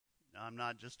I'm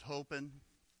not just hoping.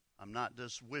 I'm not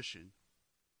just wishing.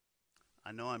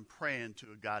 I know I'm praying to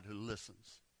a God who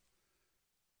listens.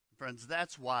 Friends,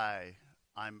 that's why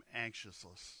I'm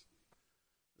anxiousless.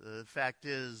 The fact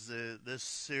is, this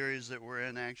series that we're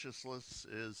in, Anxiousless,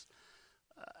 is,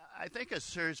 I think, a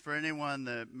series for anyone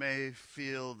that may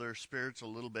feel their spirit's a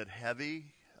little bit heavy.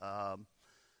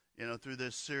 Through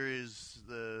this series,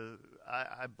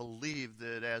 I believe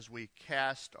that as we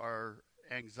cast our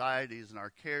anxieties and our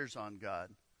cares on God,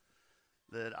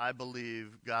 that I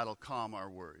believe God will calm our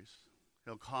worries.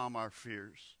 He'll calm our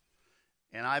fears.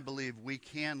 And I believe we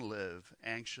can live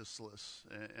anxiousless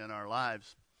in our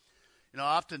lives.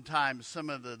 Oftentimes some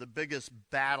of the biggest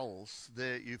battles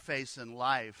that you face in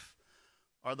life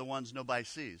are the ones nobody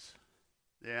sees.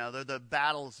 They're the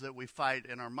battles that we fight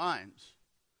in our minds.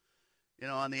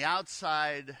 On the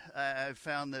outside, I've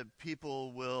found that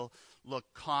people will look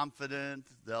confident,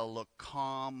 they'll look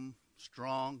calm,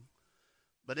 strong.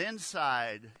 But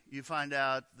inside, you find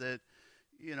out that,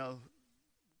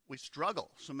 we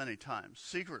struggle so many times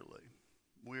secretly.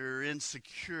 We're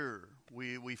insecure.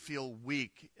 We feel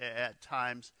weak at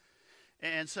times.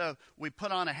 And so we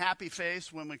put on a happy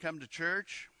face when we come to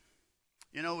church.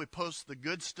 We post the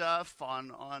good stuff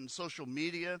on social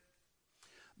media.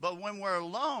 But when we're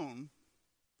alone,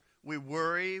 we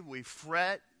worry, we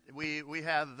fret, we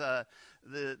have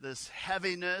this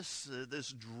heaviness, this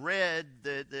dread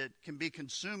that can be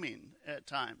consuming at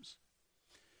times.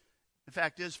 The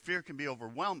fact is, fear can be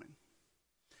overwhelming.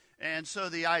 And so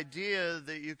the idea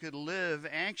that you could live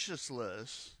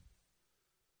anxiousless,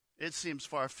 it seems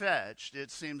far-fetched,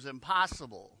 it seems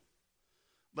impossible.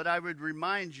 But I would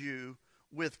remind you,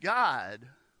 with God,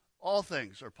 all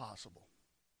things are possible.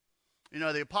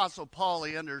 The Apostle Paul,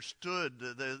 he understood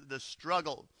the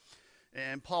struggle.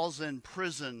 And Paul's in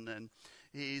prison, and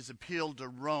he's appealed to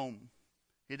Rome.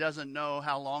 He doesn't know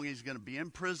how long he's going to be in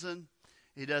prison.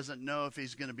 He doesn't know if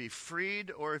he's going to be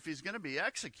freed or if he's going to be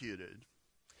executed.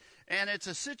 And it's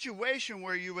a situation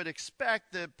where you would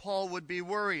expect that Paul would be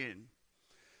worrying,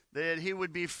 that he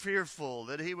would be fearful,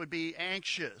 that he would be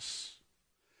anxious.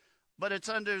 But it's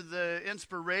under the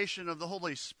inspiration of the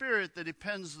Holy Spirit that he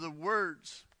pens the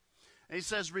words. And he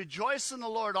says, "Rejoice in the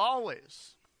Lord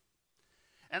always.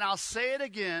 And I'll say it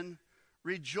again,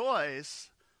 rejoice,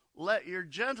 let your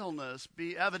gentleness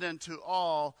be evident to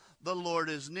all, the Lord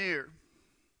is near."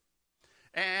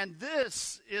 And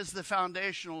this is the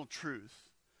foundational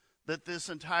truth that this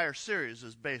entire series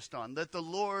is based on, that the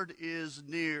Lord is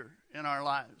near in our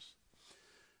lives.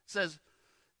 It says,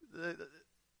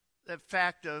 that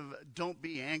fact of don't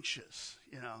be anxious,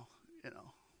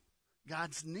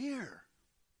 God's near.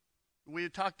 We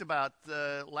talked about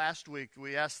last week,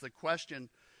 we asked the question,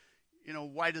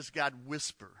 why does God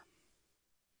whisper?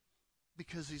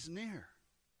 Because he's near.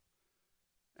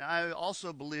 And I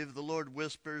also believe the Lord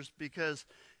whispers because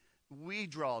we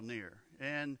draw near.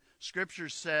 And Scripture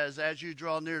says, as you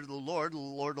draw near to the Lord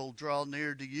will draw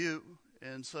near to you.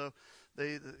 And so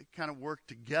they kind of work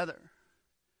together.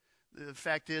 The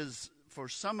fact is, for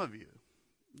some of you,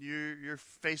 you're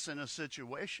facing a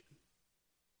situation.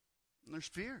 And there's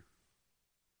fear.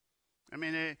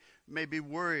 It may be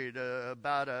worried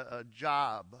about a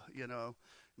job,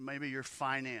 maybe your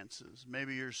finances.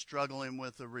 Maybe you're struggling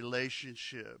with a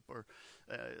relationship, or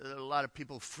a lot of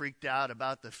people freaked out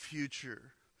about the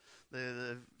future.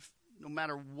 No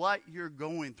matter what you're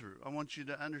going through, I want you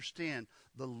to understand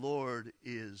the Lord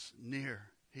is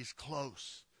near. He's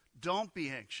close. Don't be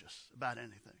anxious about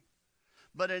anything.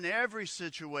 But in every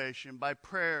situation, by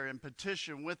prayer and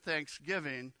petition with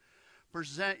thanksgiving,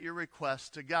 present your requests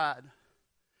to God.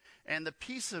 And the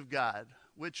peace of God,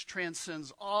 which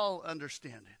transcends all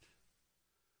understanding,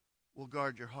 will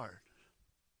guard your heart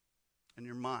and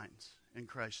your minds in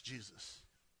Christ Jesus.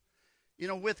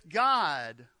 With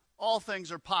God, all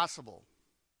things are possible.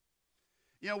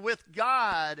 With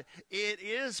God, it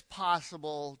is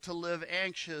possible to live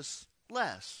anxious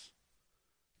less,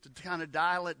 to kind of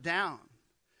dial it down.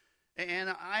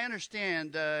 And I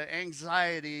understand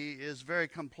anxiety is very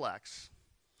complex.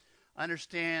 I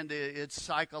understand it's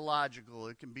psychological,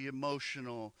 it can be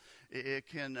emotional, it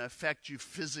can affect you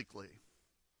physically,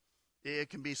 it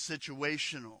can be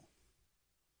situational.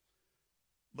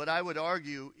 But I would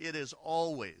argue it is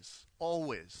always,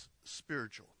 always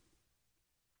spiritual.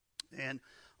 And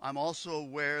I'm also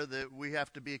aware that we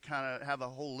have to have a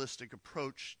holistic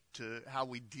approach to how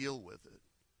we deal with it.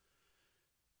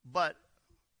 But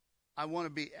I want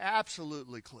to be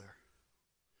absolutely clear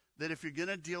that if you're going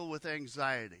to deal with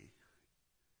anxiety,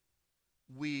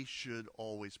 we should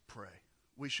always pray.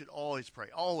 We should always pray.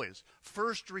 Always.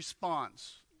 First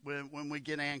response when we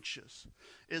get anxious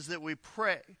is that we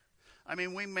pray. I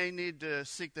mean, we may need to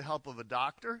seek the help of a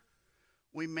doctor.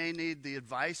 We may need the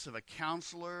advice of a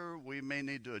counselor. We may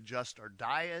need to adjust our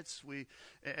diets.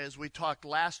 As we talked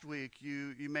last week,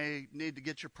 you may need to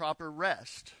get your proper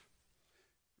rest.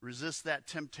 Resist that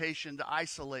temptation to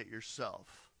isolate yourself.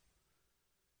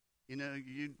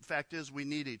 Fact is, we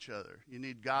need each other. You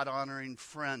need God-honoring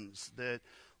friends that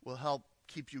will help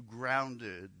keep you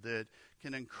grounded, that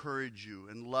can encourage you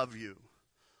and love you.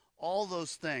 All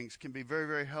those things can be very,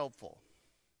 very helpful.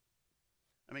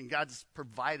 I mean, God's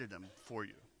provided them for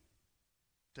you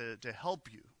to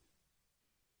help you.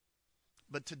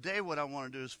 But today what I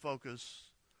want to do is focus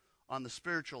on the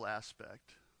spiritual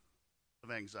aspect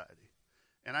of anxiety.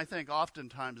 And I think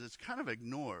oftentimes it's kind of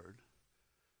ignored.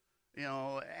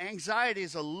 Anxiety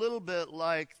is a little bit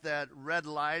like that red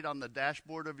light on the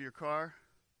dashboard of your car.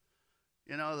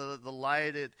 The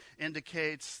light, it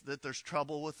indicates that there's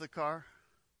trouble with the car.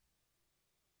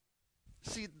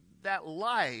 See, that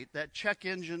light, that check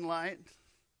engine light,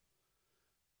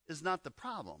 is not the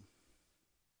problem.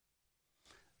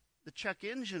 The check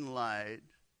engine light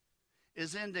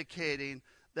is indicating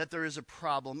that there is a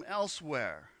problem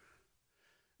elsewhere.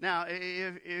 Now,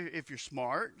 if you're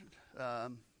smart,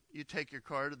 you take your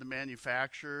car to the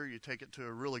manufacturer, you take it to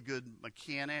a really good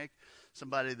mechanic,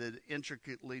 somebody that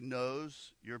intricately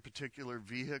knows your particular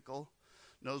vehicle,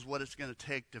 knows what it's going to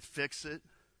take to fix it.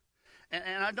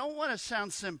 And I don't want to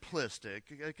sound simplistic,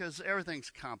 because everything's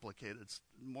complicated. It's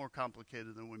more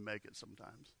complicated than we make it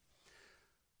sometimes.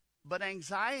 But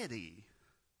anxiety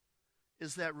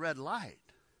is that red light.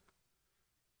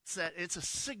 It's a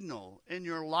signal in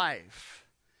your life.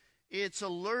 It's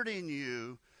alerting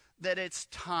you that it's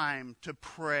time to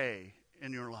pray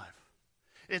in your life.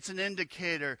 It's an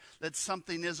indicator that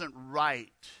something isn't right.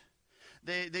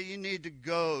 That you need to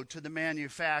go to the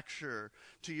manufacturer,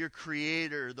 to your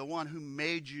creator, the one who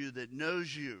made you, that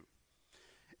knows you.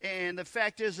 And the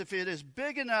fact is, if it is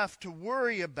big enough to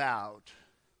worry about,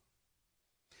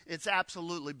 it's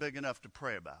absolutely big enough to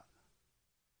pray about.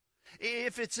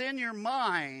 If it's in your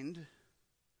mind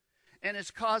and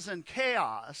it's causing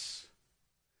chaos,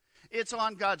 it's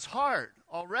on God's heart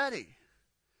already. It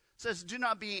says, do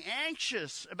not be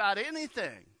anxious about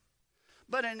anything,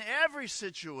 but in every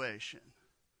situation,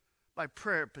 by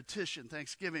prayer, petition,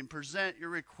 thanksgiving, present your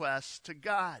requests to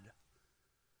God.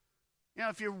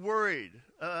 If you're worried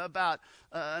about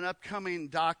an upcoming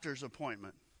doctor's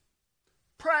appointment,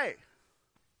 pray.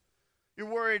 You're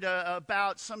worried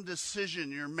about some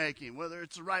decision you're making, whether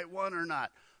it's the right one or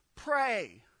not,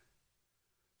 pray.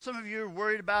 Some of you are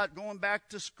worried about going back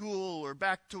to school or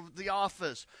back to the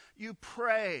office. You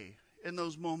pray in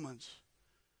those moments.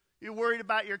 You're worried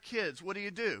about your kids. What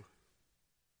do?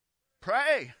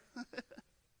 Pray.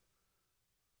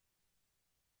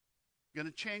 Going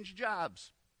to change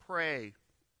jobs. Pray.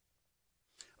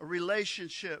 A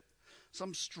relationship,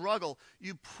 some struggle.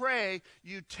 You pray.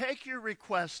 You take your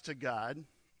request to God,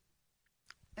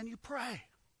 and you pray.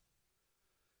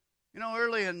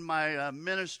 Early in my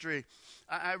ministry,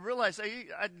 I realized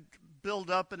I'd build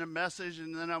up in a message,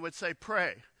 and then I would say,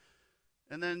 pray.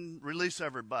 And then release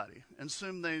everybody and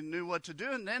assume they knew what to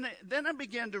do. And then I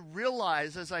began to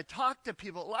realize, as I talk to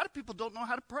people, a lot of people don't know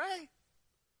how to pray.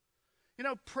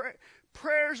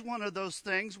 Prayer is one of those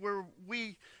things where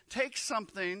we take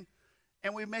something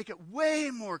and we make it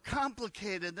way more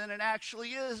complicated than it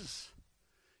actually is.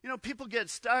 People get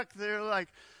stuck. They're like,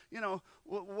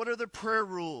 what are the prayer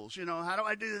rules? How do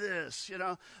I do this?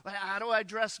 How do I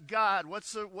address God?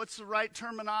 What's the right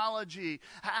terminology?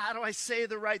 How do I say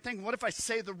the right thing? What if I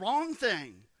say the wrong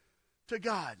thing to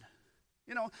God?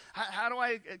 How do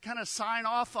I kind of sign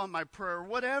off on my prayer or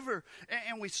whatever?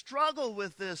 And we struggle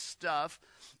with this stuff.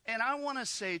 And I want to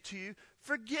say to you,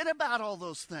 forget about all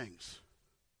those things.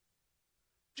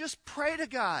 Just pray to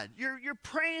God. You're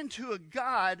praying to a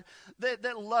God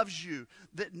that loves you,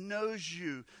 that knows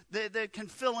you, that can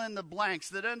fill in the blanks,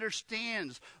 that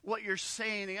understands what you're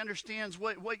saying. He understands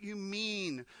what you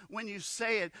mean when you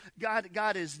say it.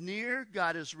 God is near.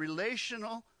 God is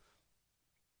relational.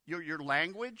 Your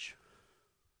language,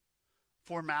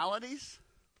 formalities,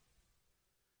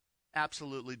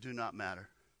 absolutely do not matter.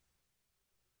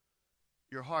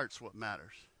 Your heart's what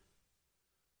matters.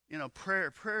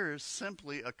 Prayer is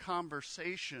simply a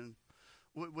conversation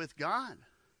with God. And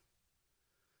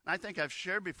I think I've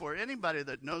shared before, anybody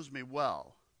that knows me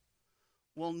well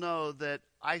will know that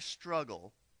I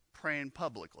struggle praying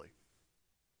publicly.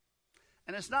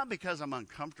 And it's not because I'm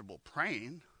uncomfortable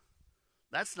praying.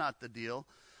 That's not the deal.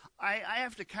 I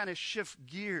have to kind of shift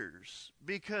gears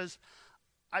because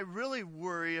I really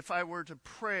worry if I were to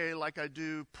pray like I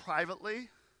do privately,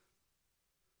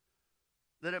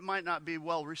 that it might not be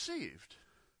well received.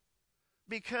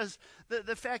 Because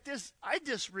the fact is, I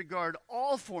disregard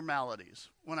all formalities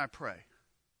when I pray.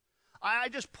 I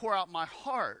just pour out my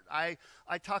heart. I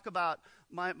talk about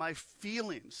my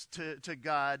feelings to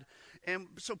God. And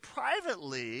so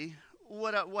privately,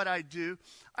 what I do,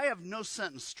 I have no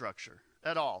sentence structure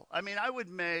at all. I mean, I would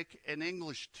make an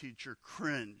English teacher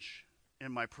cringe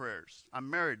in my prayers. I'm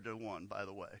married to one, by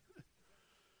the way.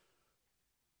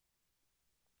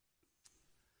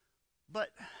 But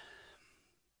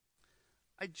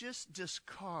I just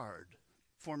discard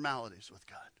formalities with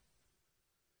God.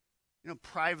 You know,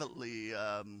 privately,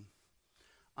 I'm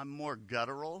more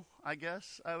guttural, I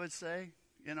guess I would say.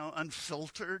 You know,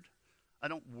 unfiltered. I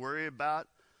don't worry about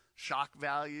shock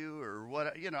value or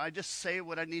what, I just say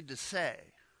what I need to say.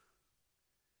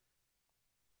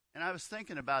 And I was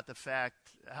thinking about the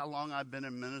fact how long I've been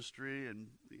in ministry, and,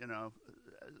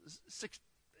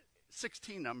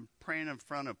 16, I'm praying in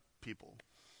front of people.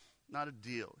 Not a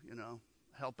deal,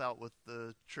 help out with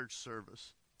the church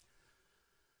service.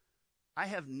 I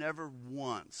have never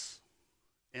once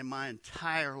in my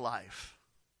entire life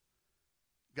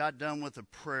got done with a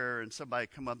prayer and somebody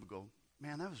come up and go,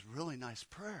 man, that was a really nice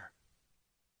prayer.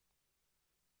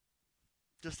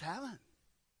 Just haven't.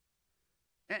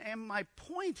 And my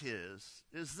point is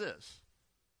this.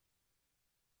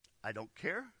 I don't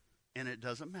care, and it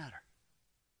doesn't matter.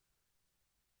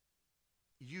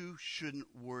 You shouldn't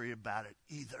worry about it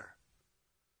either.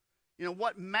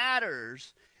 What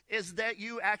matters is that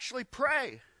you actually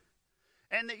pray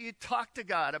and that you talk to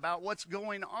God about what's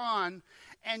going on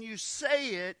and you say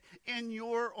it in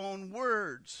your own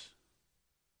words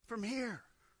from here.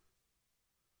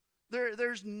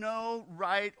 There's no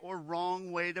right or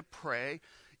wrong way to pray.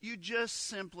 You just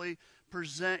simply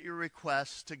present your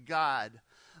requests to God.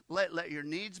 Let your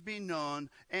needs be known,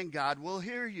 and God will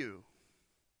hear you.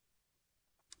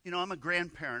 I'm a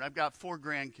grandparent. I've got 4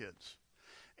 grandkids.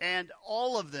 And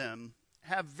all of them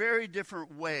have very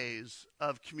different ways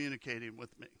of communicating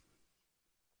with me.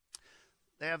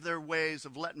 They have their ways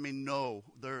of letting me know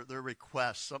their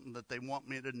requests, something that they want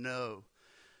me to know.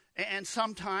 And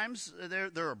sometimes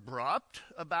they're abrupt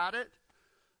about it.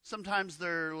 Sometimes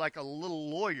they're like a little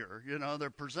lawyer,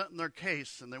 they're presenting their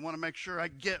case and they want to make sure I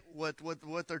get what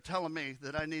they're telling me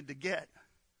that I need to get.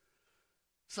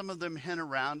 Some of them hint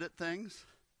around at things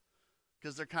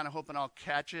because they're kind of hoping I'll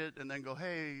catch it and then go,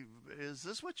 hey, is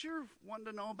this what you're wanting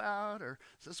to know about, or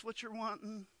is this what you're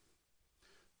wanting?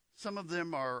 Some of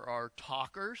them are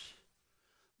talkers.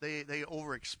 They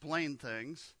over-explain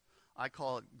things. I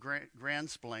call it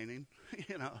grand-splaining.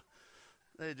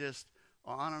 They just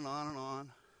on and on and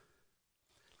on.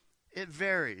 It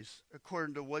varies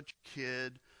according to what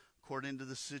kid, according to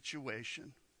the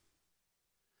situation.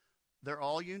 They're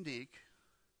all unique.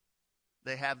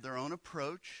 They have their own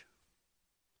approach.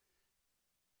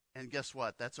 And guess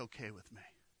what? That's okay with me.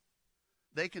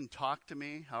 They can talk to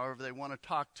me however they want to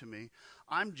talk to me.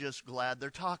 I'm just glad they're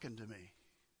talking to me.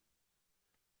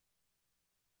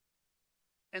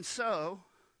 And so,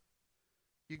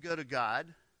 you go to God,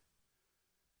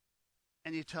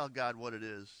 and you tell God what it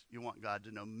is you want God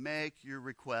to know. Make your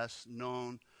requests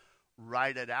known.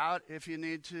 Write it out if you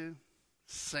need to.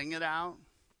 Sing it out.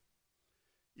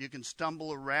 You can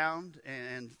stumble around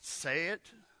and say it.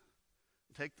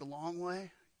 Take the long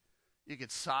way. You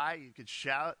could sigh. You could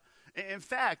shout. In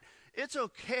fact, it's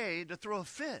okay to throw a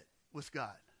fit with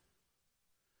God.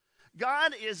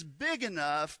 God is big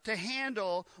enough to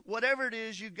handle whatever it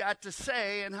is you got to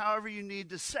say and however you need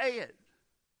to say it.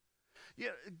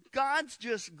 God's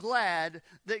just glad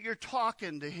that you're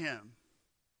talking to him.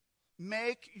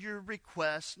 Make your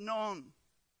requests known.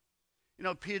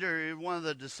 Peter, one of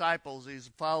the disciples, he's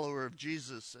a follower of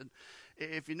Jesus. And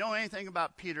if you know anything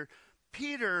about Peter,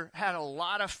 Peter had a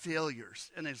lot of failures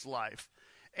in his life.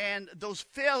 And those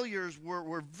failures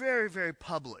were very, very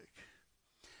public.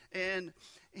 And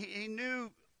he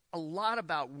knew a lot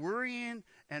about worrying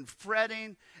and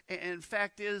fretting. And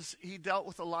fact is, he dealt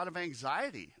with a lot of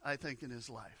anxiety, I think, in his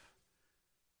life.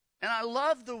 And I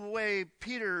love the way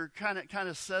Peter kind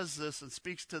of says this and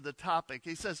speaks to the topic.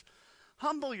 He says,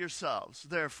 humble yourselves,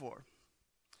 therefore,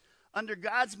 under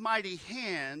God's mighty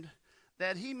hand,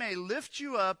 that he may lift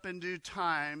you up in due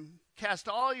time. Cast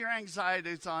all your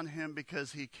anxieties on him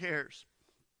because he cares.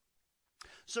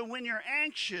 So when you're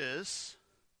anxious,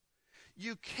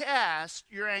 you cast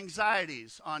your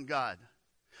anxieties on God.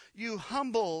 You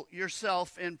humble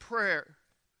yourself in prayer.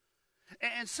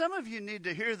 And some of you need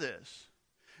to hear this.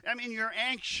 I mean, you're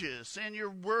anxious and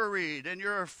you're worried and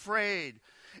you're afraid.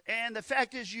 And the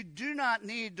fact is, you do not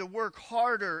need to work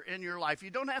harder in your life.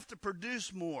 You don't have to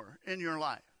produce more in your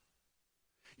life.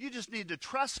 You just need to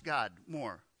trust God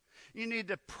more. You need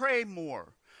to pray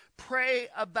more. Pray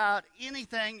about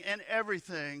anything and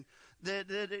everything that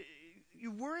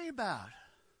you worry about.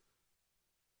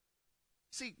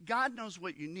 See, God knows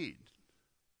what you need.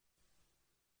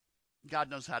 God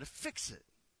knows how to fix it.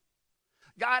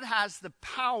 God has the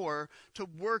power to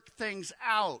work things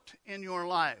out in your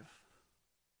life.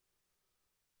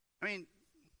 I mean,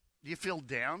 do you feel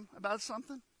down about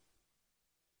something?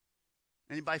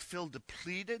 Anybody feel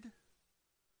depleted?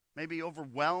 Maybe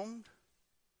overwhelmed?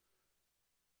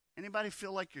 Anybody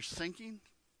feel like you're sinking?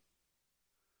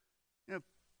 You know,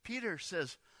 Peter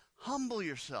says, humble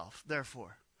yourself,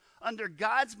 therefore, under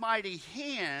God's mighty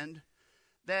hand,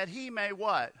 that he may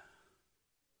what?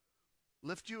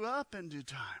 Lift you up in due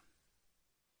time.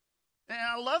 And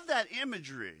I love that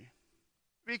imagery,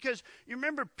 because you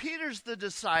remember Peter's the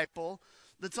disciple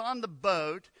that's on the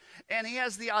boat, and he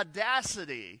has the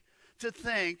audacity to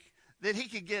think that he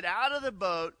could get out of the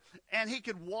boat and he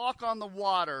could walk on the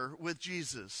water with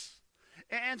Jesus.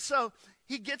 And so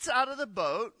he gets out of the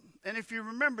boat, and if you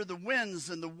remember, the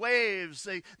winds and the waves,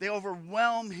 they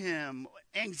overwhelm him.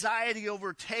 Anxiety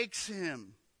overtakes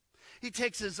him. He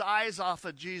takes his eyes off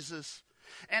of Jesus,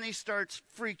 and he starts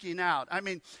freaking out. I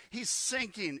mean, he's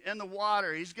sinking in the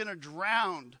water. He's going to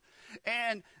drown.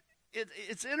 And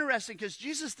it's interesting because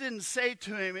Jesus didn't say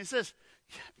to him, he says,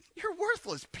 you're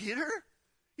worthless, Peter.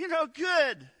 You know,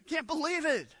 good. Can't believe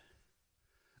it.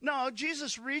 No,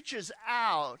 Jesus reaches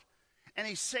out and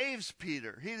he saves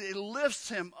Peter. He lifts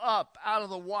him up out of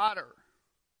the water.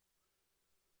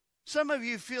 Some of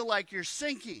you feel like you're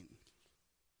sinking.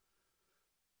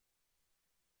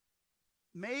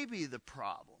 Maybe the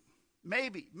problem,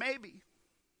 maybe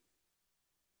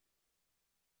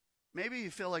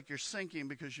you feel like you're sinking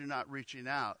because you're not reaching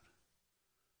out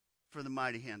for the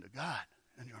mighty hand of God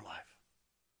in your life.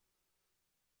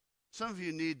 Some of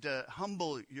you need to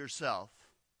humble yourself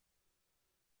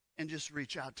and just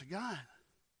reach out to God.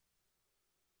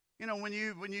 You know, when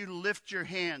you lift your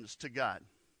hands to God,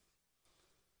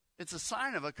 it's a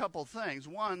sign of a couple things.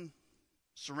 One,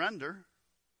 surrender.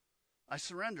 I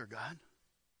surrender, God.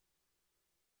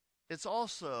 It's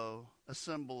also a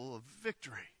symbol of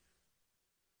victory.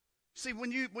 See,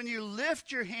 when you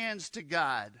lift your hands to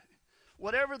God,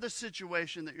 whatever the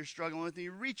situation that you're struggling with, and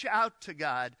you reach out to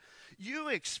God, you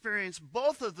experience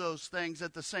both of those things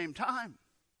at the same time.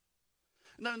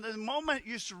 Now, the moment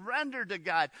you surrender to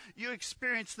God, you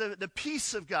experience the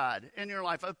peace of God in your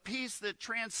life, a peace that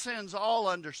transcends all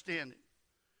understanding.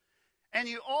 And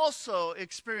you also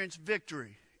experience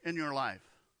victory in your life.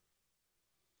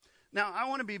 Now, I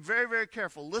want to be very, very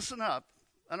careful. Listen up.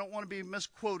 I don't want to be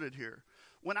misquoted here.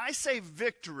 When I say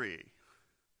victory,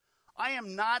 I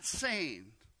am not saying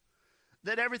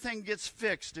that everything gets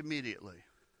fixed immediately.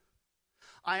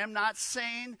 I am not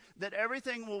saying that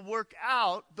everything will work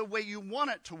out the way you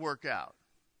want it to work out.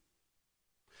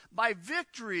 By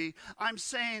victory, I'm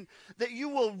saying that you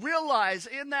will realize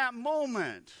in that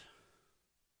moment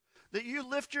that you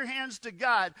lift your hands to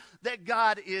God, that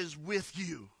God is with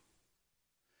you.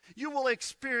 You will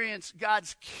experience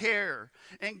God's care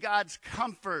and God's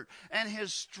comfort and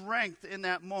his strength in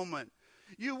that moment.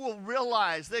 You will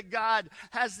realize that God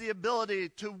has the ability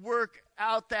to work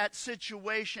out that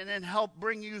situation and help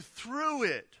bring you through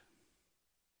it.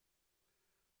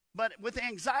 But with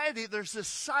anxiety, there's this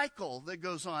cycle that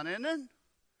goes on, isn't it?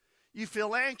 You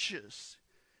feel anxious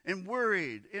and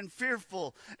worried and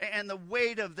fearful, and the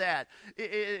weight of that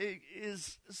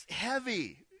is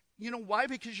heavy. You know why?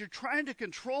 Because you're trying to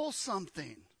control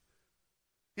something.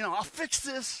 You know, I'll fix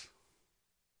this.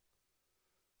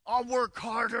 I'll work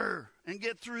harder and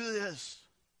get through this.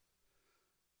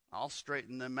 I'll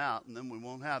straighten them out, and then we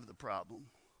won't have the problem.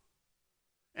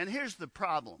 And here's the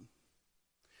problem.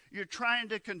 You're trying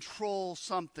to control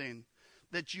something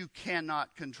that you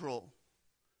cannot control.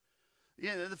 You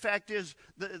know, the fact is,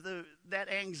 that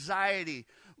anxiety,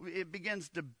 it begins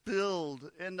to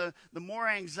build. And the more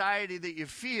anxiety that you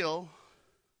feel,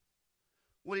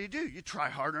 what do? You try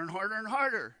harder and harder and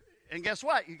harder. And guess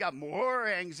what? You got more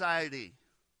anxiety.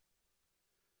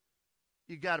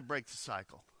 You got to break the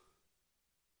cycle.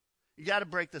 You got to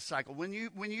break the cycle. When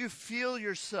you feel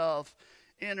yourself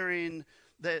entering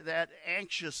that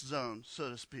anxious zone,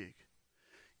 so to speak,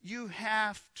 you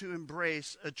have to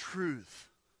embrace a truth.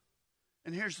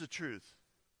 And here's the truth.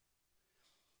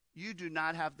 You do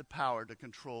not have the power to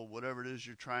control whatever it is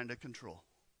you're trying to control.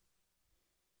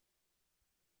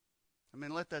 I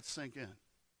mean, let that sink in.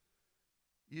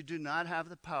 You do not have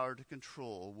the power to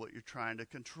control what you're trying to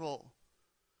control.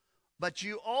 But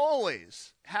you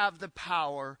always have the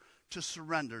power to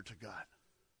surrender to God.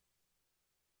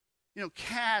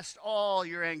 Cast all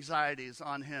your anxieties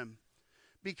on him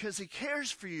because he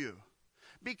cares for you.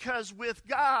 Because with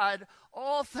God,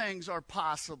 all things are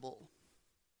possible.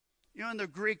 In the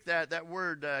Greek, that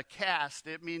word cast,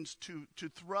 it means to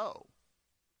throw,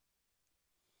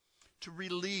 to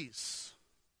release,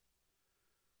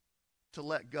 to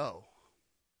let go.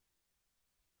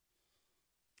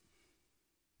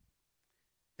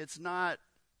 It's not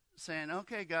saying,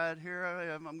 okay, God, here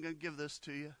I am, I'm going to give this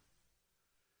to you.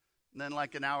 And then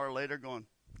like an hour later going,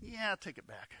 yeah, take it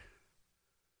back.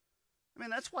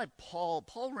 That's why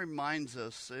Paul reminds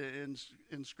us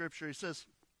in Scripture. He says,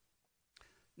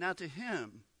 now to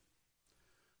him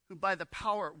who by the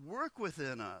power at work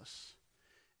within us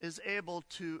is able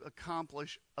to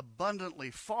accomplish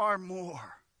abundantly far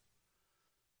more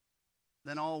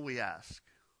than all we ask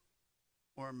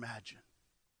or imagine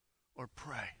or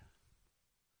pray.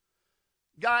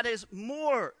 God is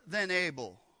more than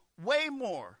able, way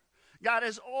more. God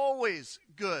is always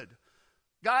good.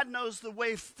 God knows the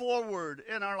way forward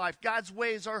in our life. God's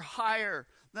ways are higher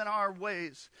than our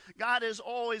ways. God is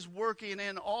always working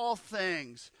in all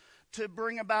things to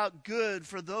bring about good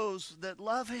for those that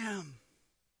love him.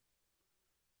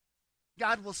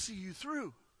 God will see you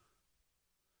through.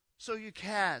 So you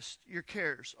cast your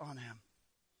cares on him.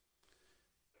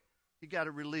 You got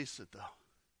to release it, though.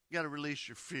 You got to release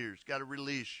your fears. You got to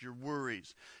release your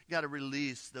worries. You got to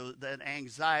release that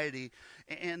anxiety.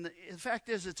 And the fact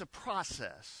is, it's a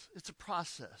process. It's a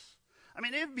process.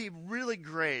 It would be really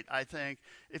great, I think,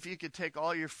 if you could take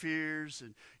all your fears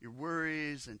and your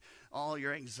worries and all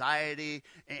your anxiety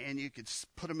and you could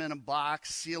put them in a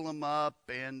box, seal them up,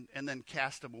 and then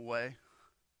cast them away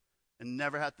and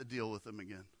never have to deal with them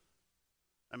again.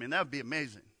 That would be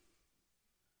amazing.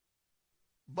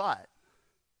 But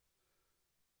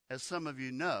as some of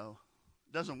you know,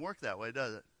 it doesn't work that way,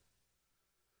 does it?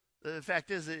 The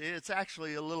fact is, it's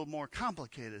actually a little more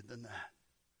complicated than that.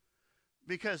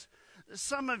 Because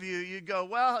some of you go,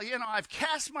 well, I've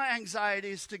cast my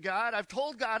anxieties to God. I've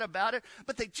told God about it,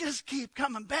 but they just keep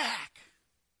coming back.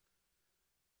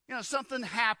 Something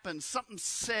happens, something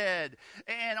said,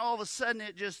 and all of a sudden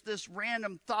this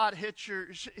random thought hits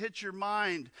your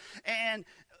mind. And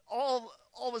all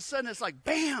of a sudden it's like,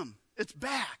 bam, it's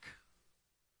back.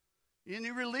 And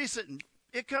you release it, and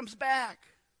it comes back.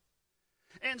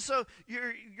 And so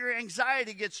your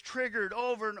anxiety gets triggered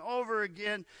over and over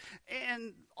again,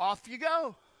 and off you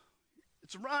go.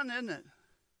 It's a run, isn't it?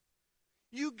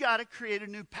 You got to create a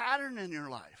new pattern in your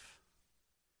life.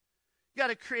 You got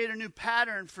to create a new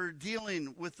pattern for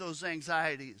dealing with those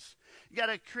anxieties. You got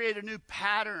to create a new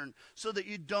pattern so that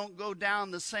you don't go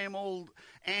down the same old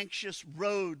anxious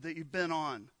road that you've been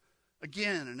on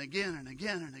again and again and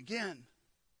again and again.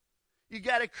 You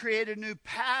got to create a new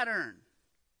pattern.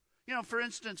 For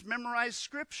instance, memorize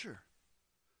Scripture.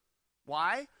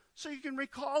 Why? So you can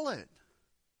recall it.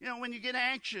 When you get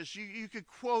anxious, you could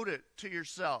quote it to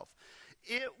yourself.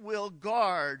 It will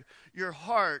guard your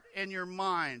heart and your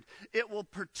mind. It will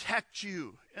protect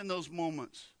you in those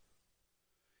moments.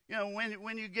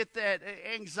 When you get that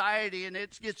anxiety and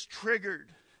it gets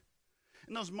triggered,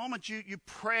 in those moments you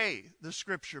pray the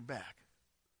Scripture back.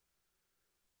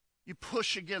 You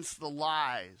push against the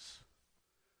lies.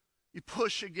 You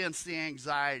push against the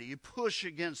anxiety. You push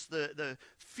against the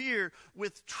fear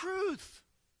with truth.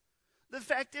 The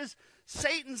fact is,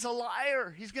 Satan's a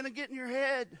liar. He's going to get in your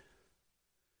head.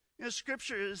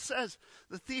 Scripture says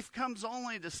the thief comes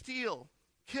only to steal,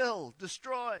 kill,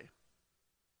 destroy.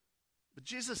 But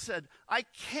Jesus said, I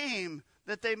came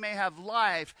that they may have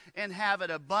life and have it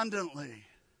abundantly.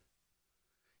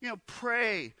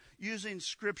 Pray using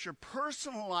Scripture.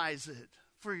 Personalize it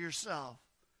for yourself.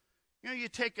 You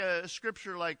take a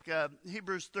scripture like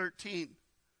Hebrews 13,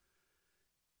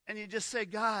 and you just say,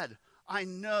 God, I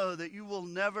know that you will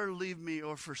never leave me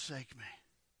or forsake me.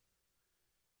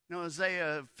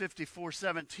 Isaiah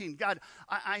 54:17, God,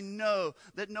 I know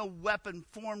that no weapon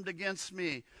formed against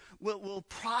me will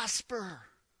prosper.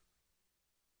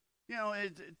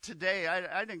 Today,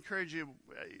 I'd encourage you,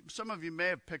 some of you may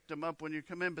have picked them up when you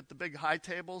come in, but the big high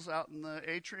tables out in the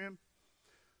atrium,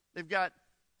 they've got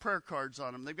prayer cards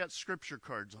on them. They've got Scripture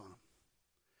cards on them.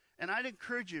 And I'd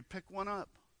encourage you to pick one up.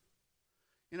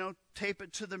 Tape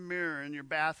it to the mirror in your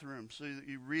bathroom so that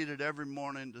you read it every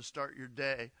morning to start your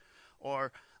day.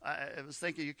 Or I was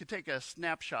thinking you could take a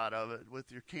snapshot of it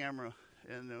with your camera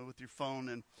and with your phone,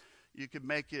 and you could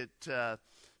make it,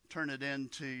 turn it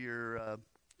into your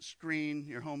screen,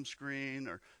 your home screen,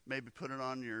 or maybe put it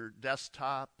on your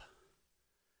desktop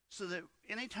so that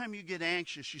anytime you get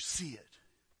anxious, you see it.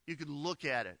 You could look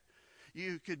at it.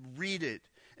 You could read it.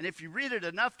 And if you read it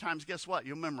enough times, guess what?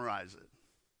 You'll memorize it.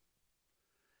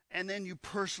 And then you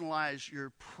personalize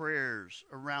your prayers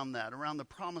around that, around the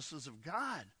promises of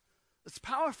God. It's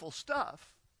powerful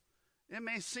stuff. It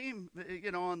may seem,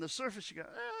 on the surface, you go,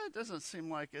 it doesn't seem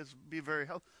like it's be very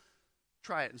helpful.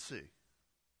 Try it and see.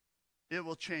 It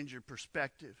will change your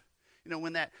perspective.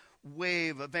 When that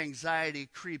wave of anxiety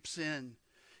creeps in,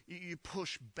 you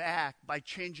push back by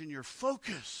changing your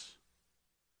focus.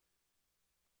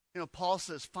 Paul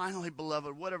says, finally,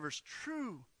 beloved, whatever's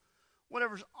true,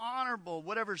 whatever's honorable,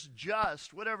 whatever's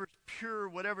just, whatever's pure,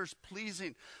 whatever's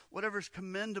pleasing, whatever's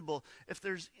commendable, if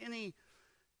there's any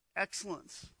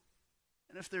excellence,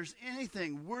 and if there's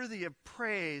anything worthy of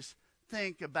praise,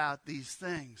 think about these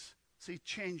things. See,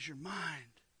 change your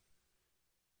mind.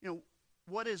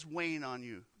 What is weighing on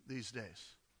you these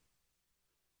days?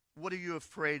 What are you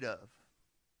afraid of?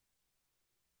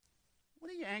 What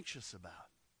are you anxious about?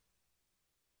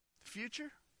 The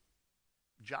future?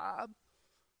 Job?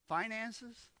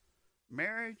 Finances?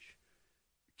 Marriage?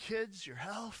 Kids? Your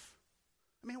health?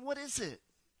 What is it?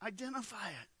 Identify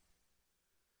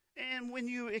it. And when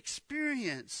you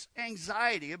experience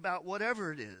anxiety about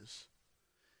whatever it is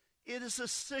a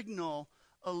signal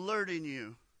alerting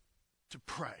you to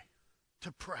pray.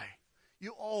 To pray.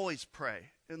 You always pray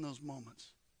in those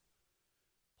moments.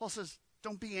 Paul says,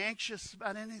 don't be anxious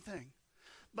about anything,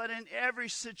 but in every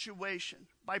situation,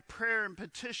 by prayer and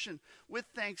petition, with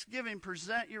thanksgiving,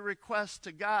 present your requests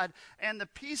to God, and the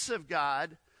peace of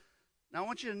God. Now I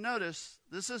want you to notice,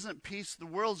 this isn't peace the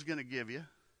world's going to give you.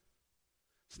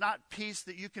 It's not peace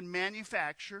that you can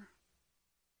manufacture.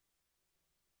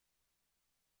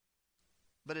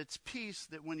 But it's peace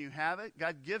that when you have it,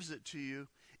 God gives it to you,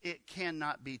 it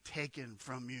cannot be taken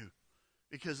from you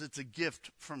because it's a gift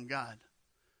from God,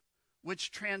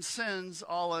 which transcends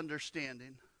all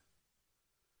understanding.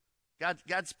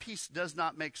 God's peace does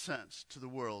not make sense to the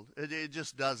world. It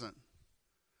just doesn't.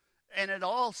 And it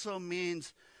also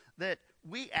means that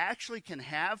we actually can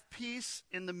have peace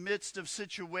in the midst of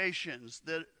situations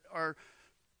that are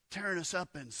tearing us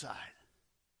up inside.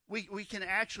 We can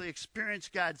actually experience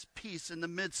God's peace in the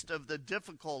midst of the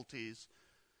difficulties.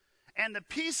 And the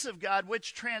peace of God,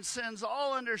 which transcends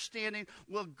all understanding,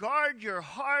 will guard your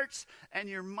hearts and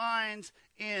your minds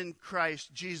in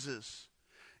Christ Jesus.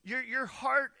 Your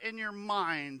heart and your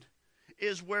mind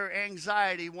is where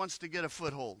anxiety wants to get a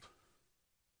foothold.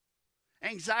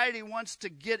 Anxiety wants to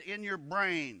get in your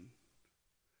brain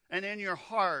and in your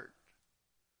heart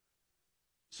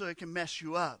so it can mess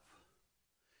you up.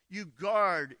 You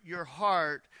guard your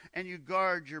heart and you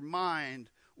guard your mind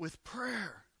with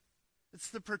prayer. It's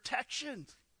the protection.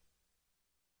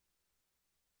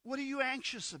 What are you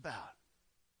anxious about?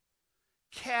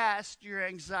 Cast your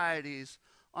anxieties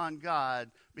on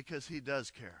God because He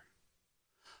does care.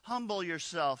 Humble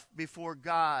yourself before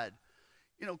God.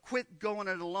 Quit going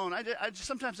it alone.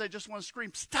 Sometimes I just want to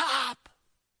scream, stop!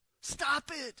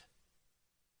 Stop it!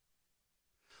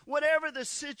 Whatever the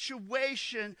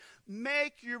situation,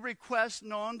 make your request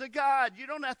known to God. You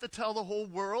don't have to tell the whole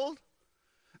world,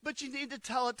 but you need to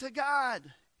tell it to God.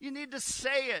 You need to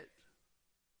say it.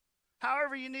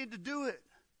 However you need to do it,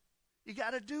 you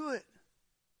got to do it.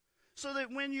 So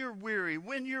that when you're weary,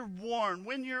 when you're worn,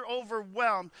 when you're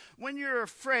overwhelmed, when you're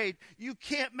afraid, you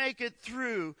can't make it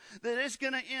through, that it's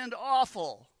going to end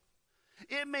awful.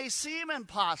 It may seem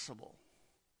impossible.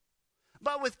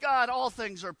 But with God, all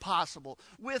things are possible.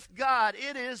 With God,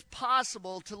 it is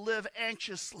possible to live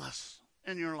anxiousless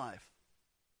in your life.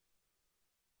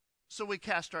 So we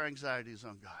cast our anxieties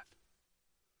on God.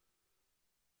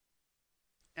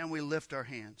 And we lift our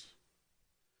hands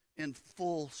in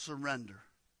full surrender,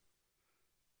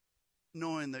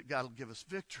 knowing that God will give us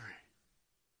victory.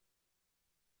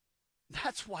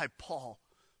 That's why Paul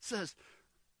says,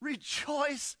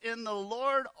 rejoice in the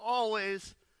Lord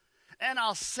always. And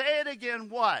I'll say it again,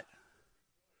 what?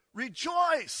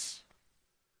 Rejoice.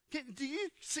 Do you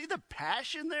see the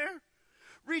passion there?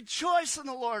 Rejoice in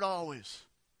the Lord always.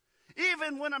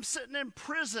 Even when I'm sitting in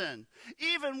prison,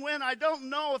 even when I don't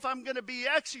know if I'm going to be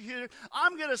executed,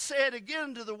 I'm going to say it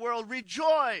again to the world,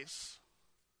 rejoice.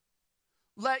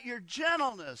 Let your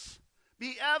gentleness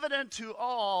be evident to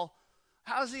all.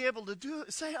 How's he able to do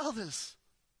it? Say all this.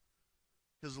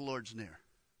 Because the Lord's near.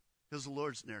 Because the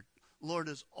Lord's near. The Lord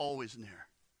is always near.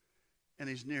 And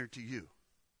He's near to you.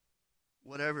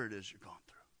 Whatever it is you're going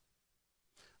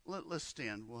through. Let's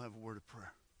stand. We'll have a word of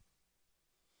prayer.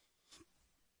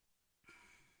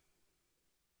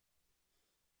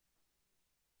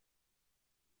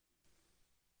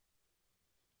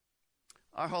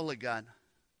 Our holy God,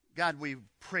 God, we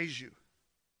praise You.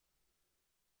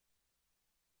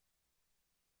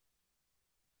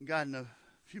 God, in a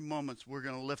few moments, we're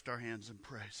going to lift our hands in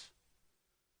praise.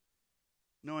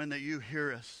 knowing that you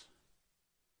hear us,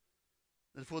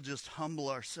 that if we'll just humble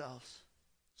ourselves,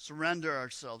 surrender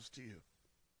ourselves to you,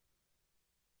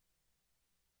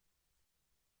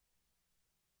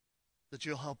 that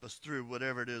you'll help us through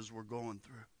whatever it is we're going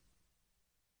through.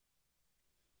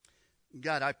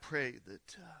 God, I pray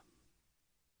that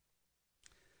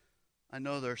I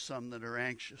know there are some that are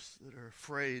anxious, that are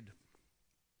afraid.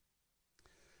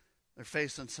 They're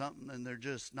facing something and they're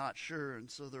just not sure,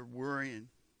 and so they're worrying.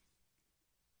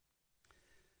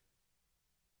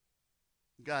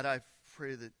 God, I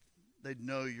pray that they'd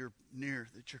know you're near,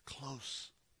 that you're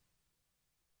close.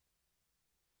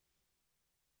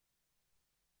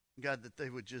 God, that they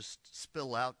would just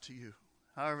spill out to you,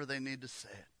 however they need to say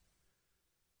it,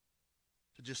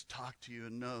 to just talk to you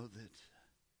and know that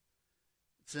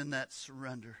it's in that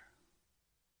surrender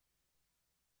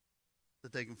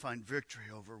that they can find victory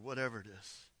over whatever it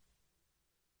is,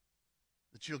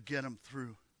 that you'll get them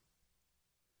through.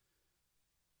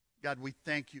 God, we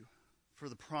thank you for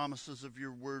the promises of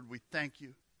your word. We thank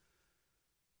you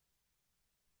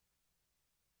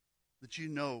that you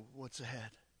know what's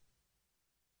ahead.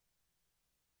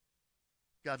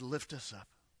 God, lift us up.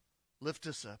 Lift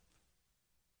us up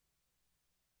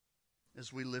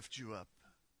as we lift you up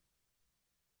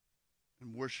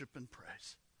in worship and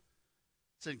praise.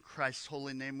 It's in Christ's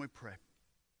holy name we pray.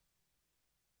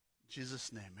 In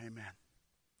Jesus' name, amen.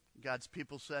 God's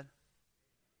people said,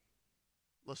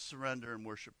 let's surrender and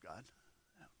worship God.